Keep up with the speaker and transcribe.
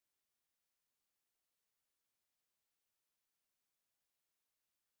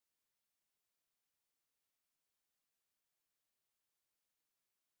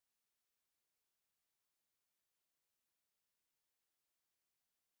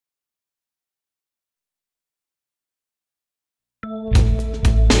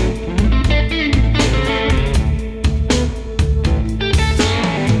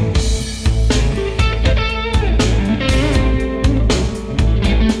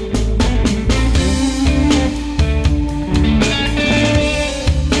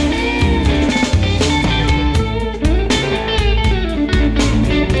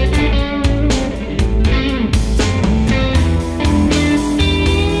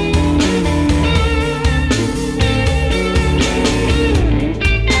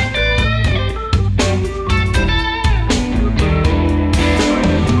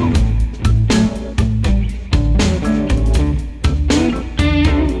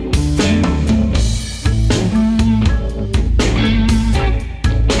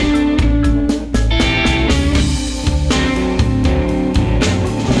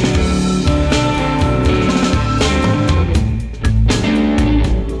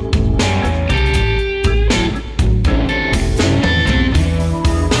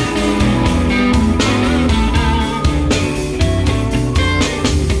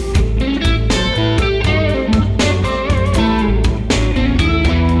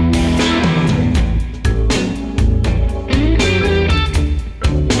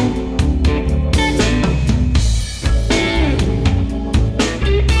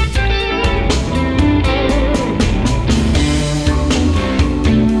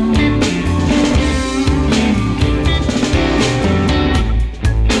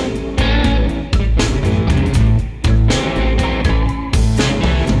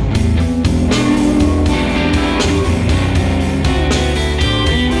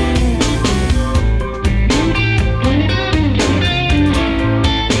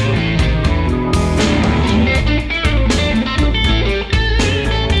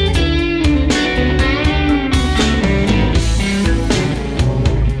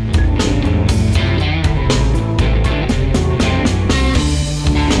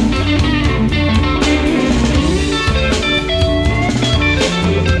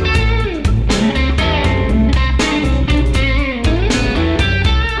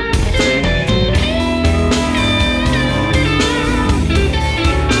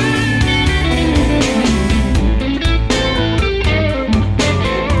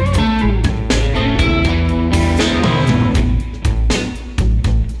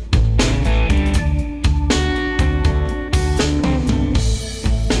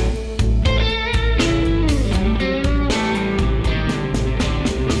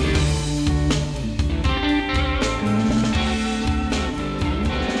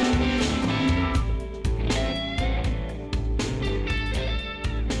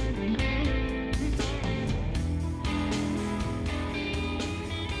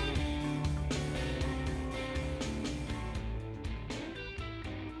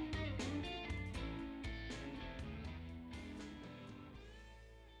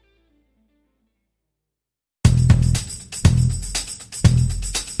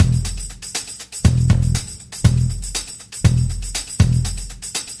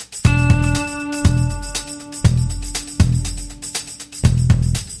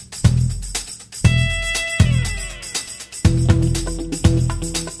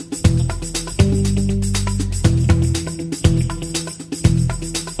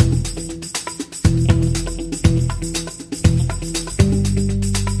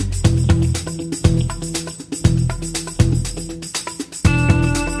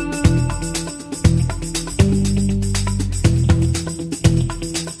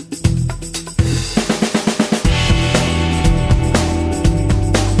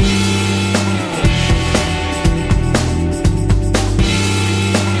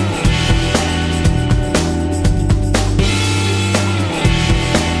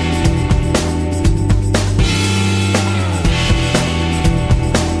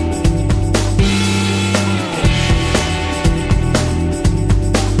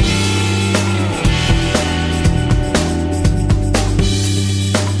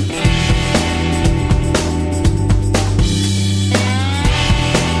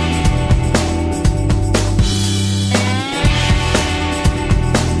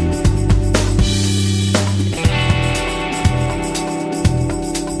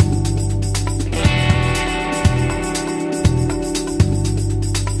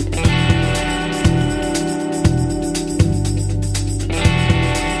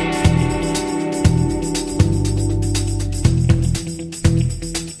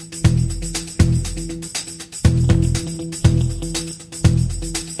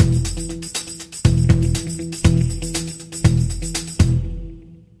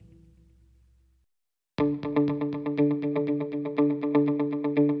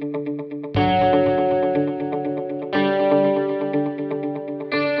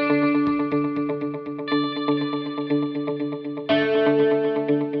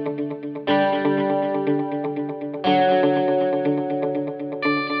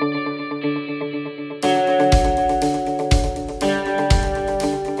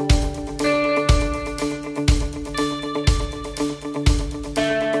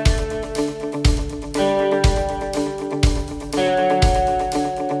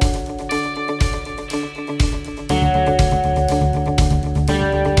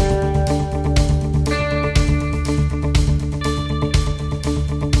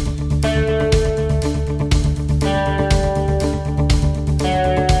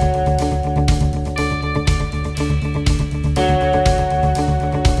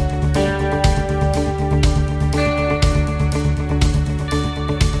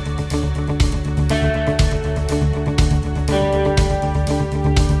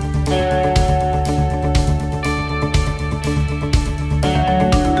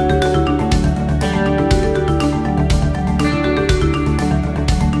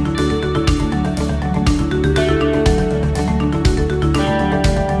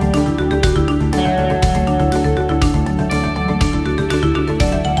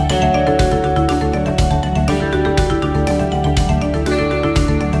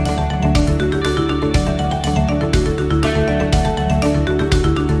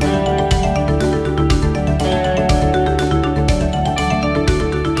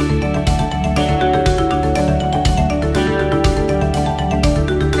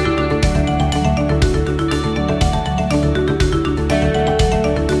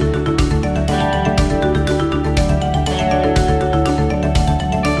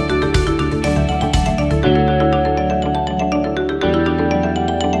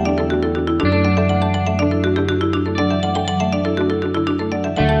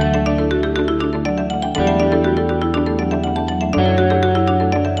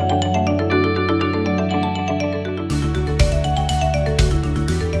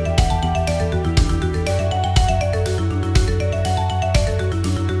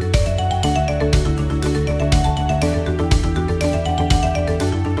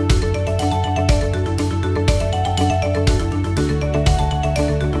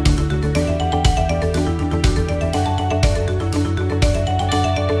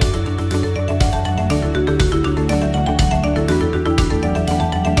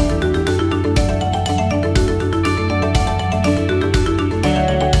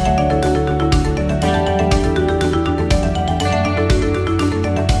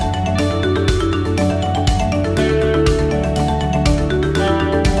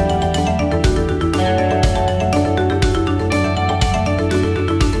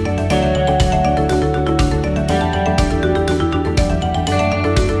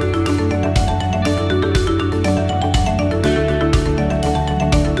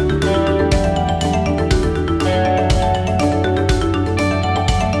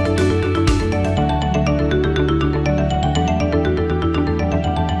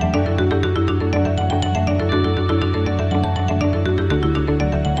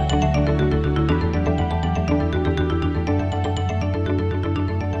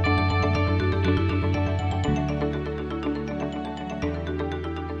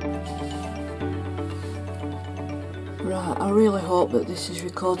Right, I really hope that this is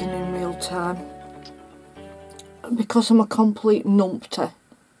recording in real time. Because I'm a complete numpty,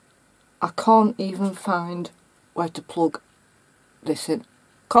 I can't even find where to plug this in.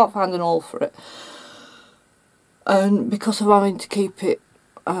 Can't find an hole for it. And because of having to keep it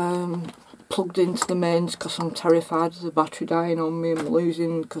plugged into the mains, because I'm terrified of the battery dying on me and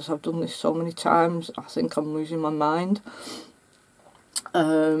losing, because I've done this so many times, I think I'm losing my mind.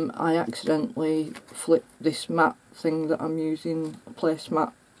 I accidentally flipped this mat thing that I'm using, a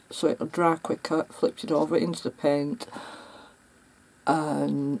placemat, so it'll dry quicker, flipped it over into the paint,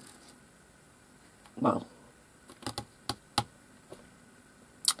 and, well,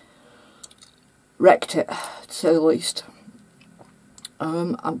 wrecked it, to say the least.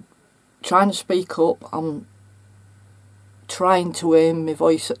 I'm trying to speak up, I'm trying to aim my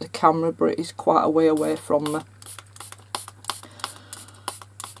voice at the camera, but it is quite a way away from me.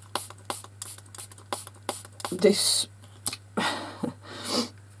 This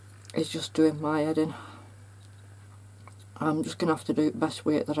is just doing my head in. I'm just going to have to do it the best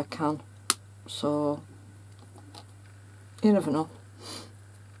way that I can. So, you never know.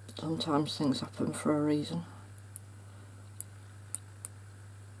 Sometimes things happen for a reason.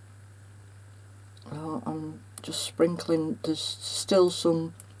 Oh, I'm just sprinkling, there's still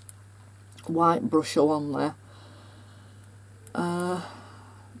some white brush on there.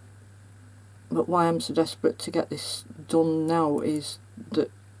 But why I'm so desperate to get this done now is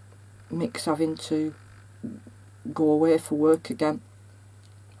that Mick's having to go away for work again.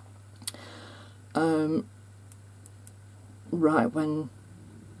 Right when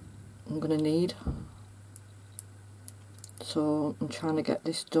I'm going to need. So I'm trying to get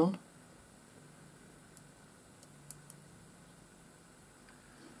this done.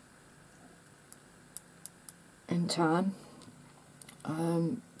 In time.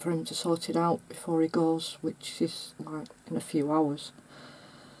 For him to sort it out before he goes, which is like in a few hours.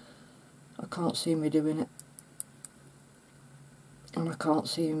 I can't see me doing it, and I can't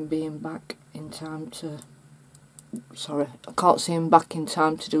see him being back in time to, sorry, I can't see him back in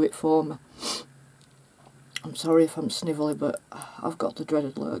time to do it for me. I'm sorry if I'm snivelly, but I've got the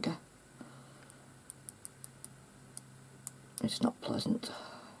dreaded lurgy. It's not pleasant.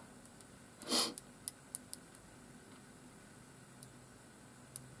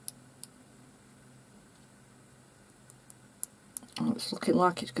 It's looking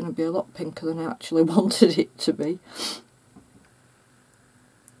like it's going to be a lot pinker than I actually wanted it to be.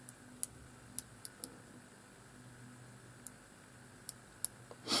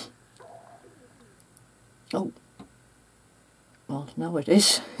 Oh, well, now it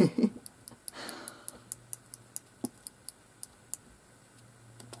is.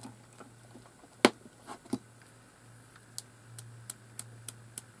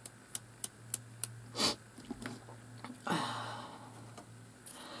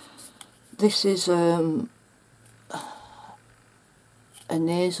 This is a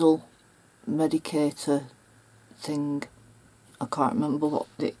nasal medicator thing. I can't remember what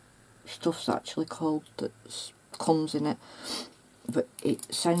the stuff's actually called that comes in it, but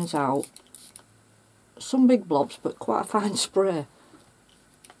it sends out some big blobs, but quite a fine spray.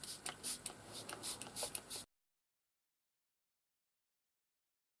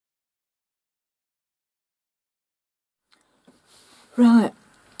 Right.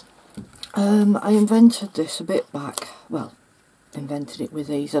 I invented this a bit back. Well, invented it with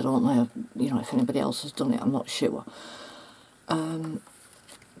these. I don't know, you know, if anybody else has done it. I'm not sure. I'm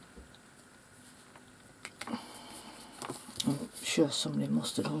sure somebody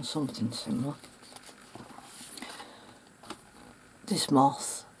must have done something similar. This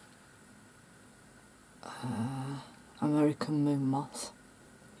moth, American Moon Moth.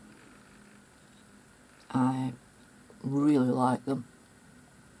 I really like them.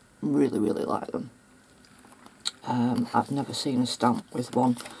 Really like them. I've never seen a stamp with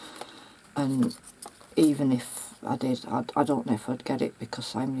one, and even if I did, I don't know if I'd get it,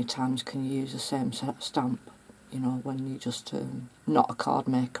 because how many times can you use the same stamp, you know, when you just not a card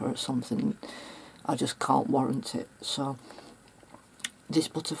maker or something. I just can't warrant it. So this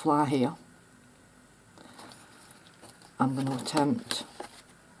butterfly here, I'm going to attempt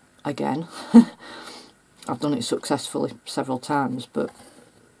again. I've done it successfully several times, but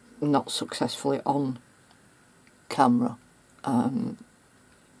not successfully on camera.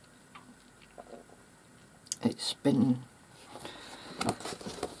 It's been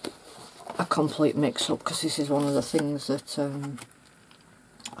a complete mix-up, because this is one of the things that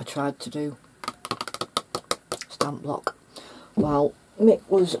I tried to do, stamp block, while Mick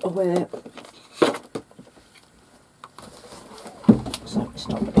was away. So it's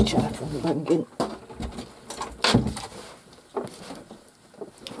not very careful banging.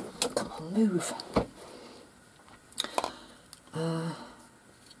 move.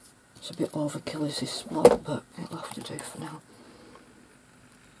 It's a bit overkill as this block, but it'll have to do for now.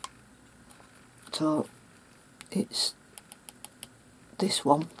 So it's this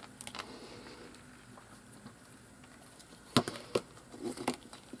one.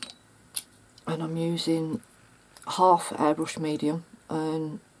 And I'm using half airbrush medium,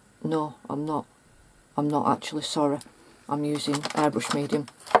 and no, I'm not actually, sorry, I'm using airbrush medium.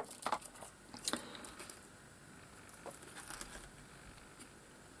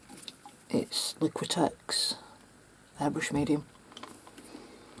 It's Liquitex airbrush medium.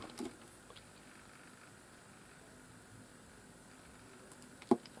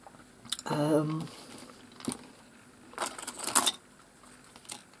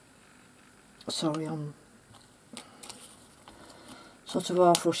 Sorry, I'm sort of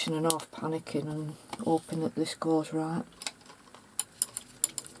half rushing and half panicking and hoping that this goes right.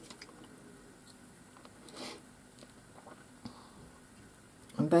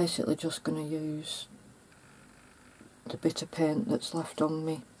 I'm basically just going to use the bit of paint that's left on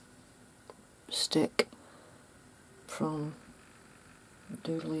me stick from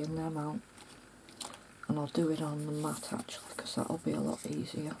doodling them out, and I'll do it on the mat actually because that'll be a lot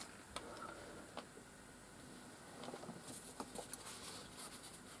easier.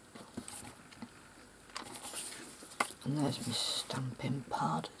 And there's my stamping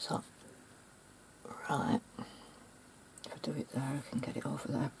pad, is that right? If I do it there I can get it over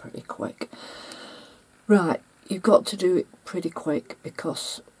there pretty quick. Right, you've got to do it pretty quick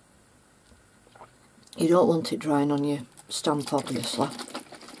because you don't want it drying on your stamp obviously.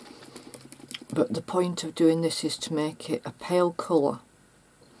 But the point of doing this is to make it a pale colour,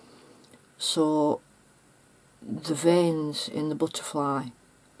 so the veins in the butterfly,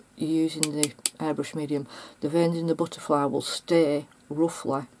 you're using the airbrush medium, the veins in the butterfly will stay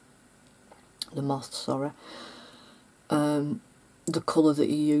roughly, the moth, sorry, the colour that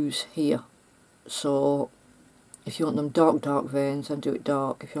you use here. So if you want them dark veins, then do it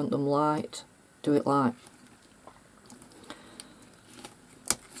dark. If you want them light, do it light.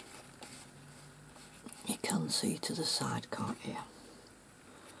 You can see to the side, can't you?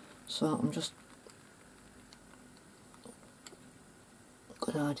 So I'm just,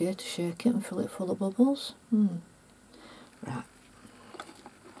 good idea to shake it and fill it full of bubbles. Right.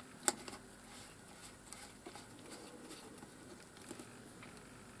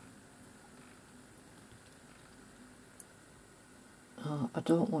 Oh, I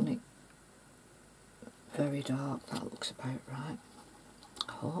don't want it very dark, that looks about right,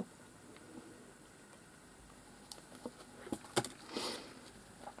 I hope.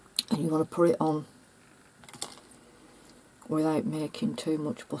 And you want to put it on without making too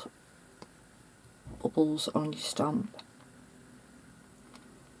much bubbles on your stamp.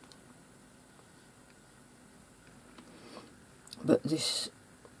 But this,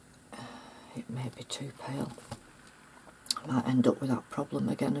 it may be too pale. I might end up with that problem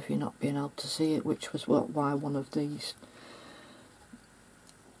again of you not being able to see it, which was why one of these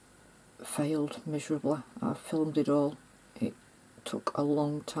failed miserably. I filmed it all. It took a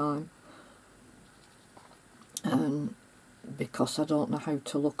long time, and because I don't know how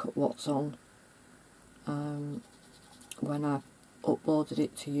to look at what's on, when I uploaded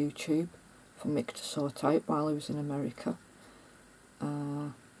it to YouTube for Mick to sort out while he was in America,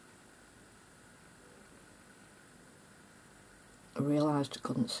 I realised I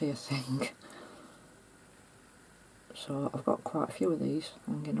couldn't see a thing. So I've got quite a few of these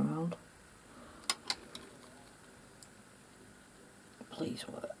hanging around. Please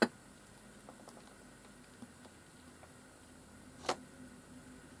work.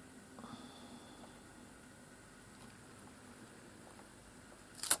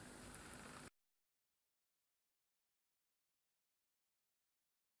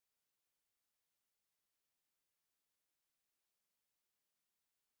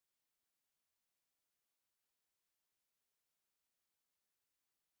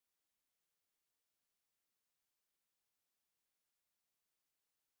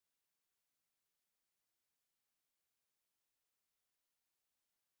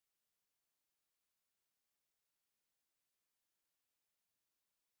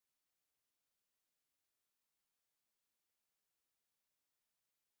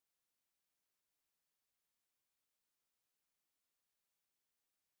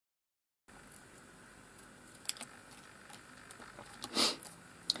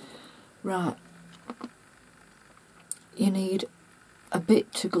 Right, you need a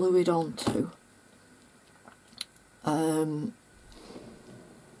bit to glue it onto.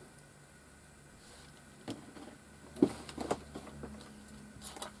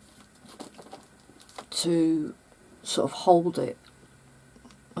 to sort of hold it.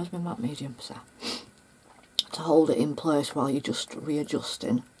 Where's my matte medium? To hold it in place while you're just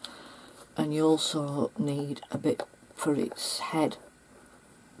readjusting. And you also need a bit for its head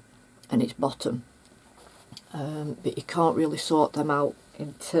and its bottom, but you can't really sort them out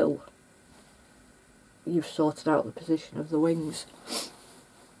until you've sorted out the position of the wings.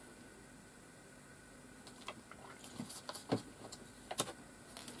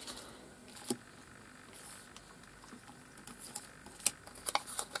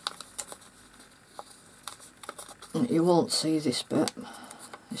 And you won't see this bit.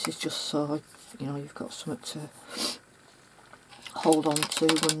 This is just so you know you've got something to hold on to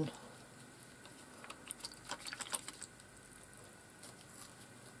and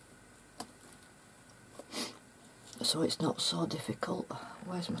so it's not so difficult.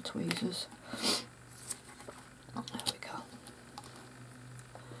 Where's my tweezers? There we go.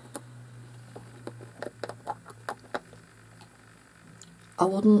 I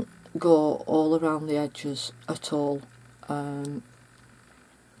wouldn't go all around the edges at all.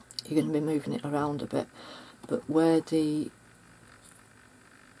 You're going to be moving it around a bit, but where the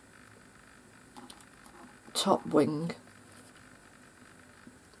top wing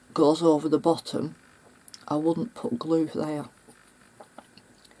goes over the bottom, I wouldn't put glue there,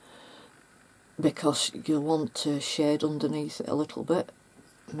 because you'll want to shade underneath it a little bit,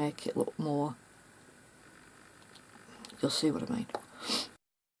 make it look more, you'll see what I mean.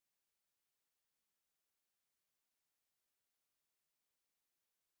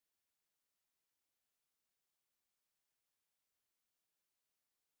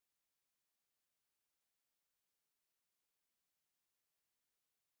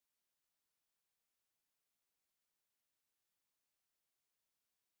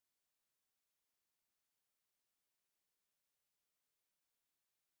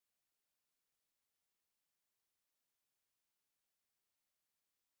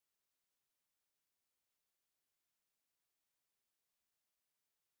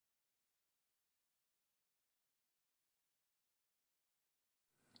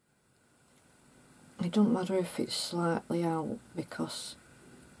 It doesn't matter if it's slightly out, because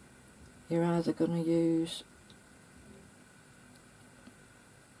you're either going to use,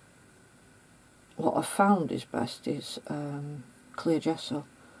 what I've found is best is clear gesso,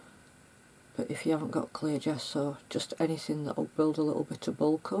 but if you haven't got clear gesso, just anything that will build a little bit of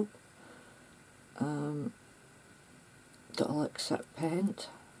bulk up, that'll accept paint,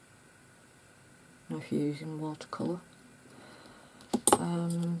 if you're using watercolour.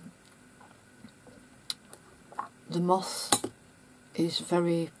 The moth is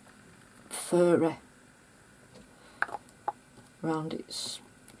very furry around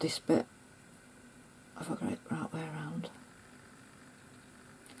this bit. Have I got it right way around?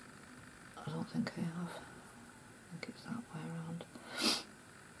 I don't think I have. I think it's that way around.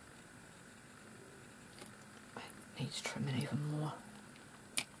 It needs trimming even more.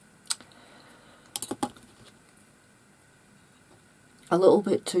 A little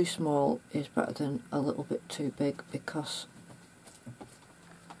bit too small is better than a little bit too big, because...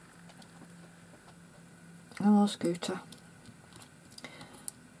 Hello, Scooter.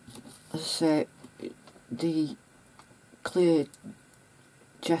 As I say, the clear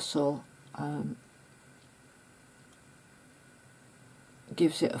gesso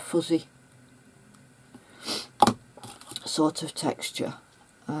gives it a fuzzy sort of texture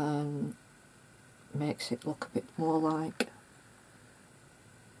and makes it look a bit more like...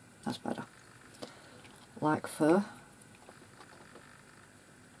 That's better. Like fur,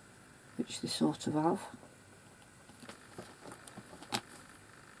 which they sort of have.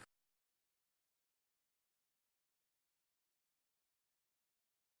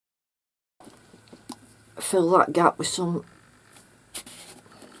 Fill that gap with some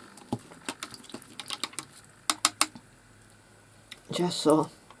gesso.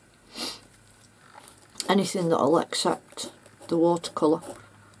 Anything that'll accept the watercolour,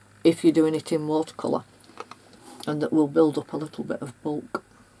 if you're doing it in watercolour, and that will build up a little bit of bulk.